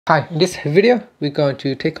Hi, in this video, we're going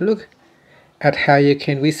to take a look at how you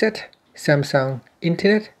can reset Samsung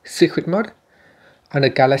Internet secret mode on the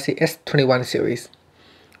Galaxy S21 series.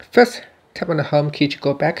 First, tap on the home key to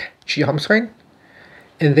go back to your home screen,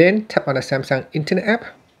 and then tap on the Samsung Internet app.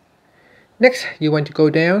 Next, you want to go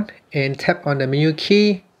down and tap on the menu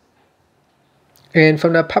key, and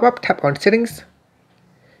from the pop-up, tap on Settings.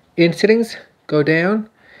 In Settings, go down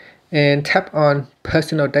and tap on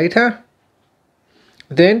Personal Data.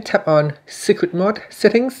 Then tap on Secret Mode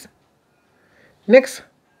Settings. Next,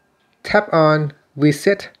 tap on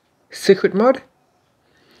Reset Secret Mode.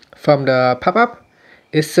 From the pop-up,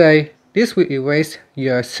 it says this will erase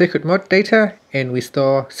your secret mode data and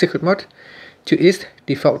restore secret mode to its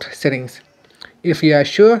default settings. If you are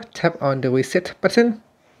sure, tap on the Reset button.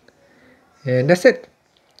 And that's it.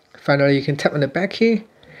 Finally, you can tap on the back key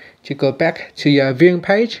to go back to your viewing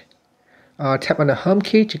page, or tap on the home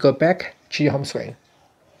key to go back to your home screen.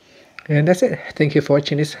 And that's it. Thank you for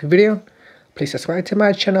watching this video. Please subscribe to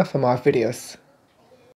my channel for more videos.